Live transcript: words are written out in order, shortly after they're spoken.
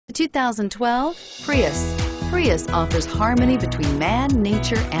2012 Prius. Prius offers harmony between man,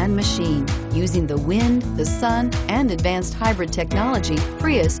 nature, and machine. Using the wind, the sun, and advanced hybrid technology,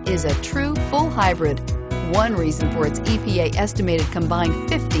 Prius is a true full hybrid. One reason for its EPA estimated combined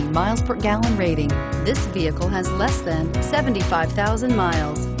 50 miles per gallon rating. This vehicle has less than 75,000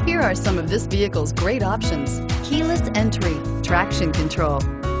 miles. Here are some of this vehicle's great options: keyless entry, traction control,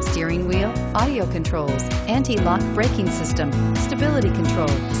 steering wheel audio controls, anti-lock braking system, stability control,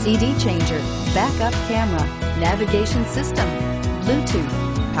 CD changer, backup camera, navigation system,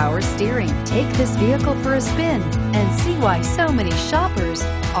 Bluetooth, power steering. Take this vehicle for a spin and see why so many shoppers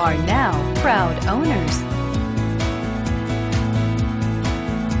are now proud owners.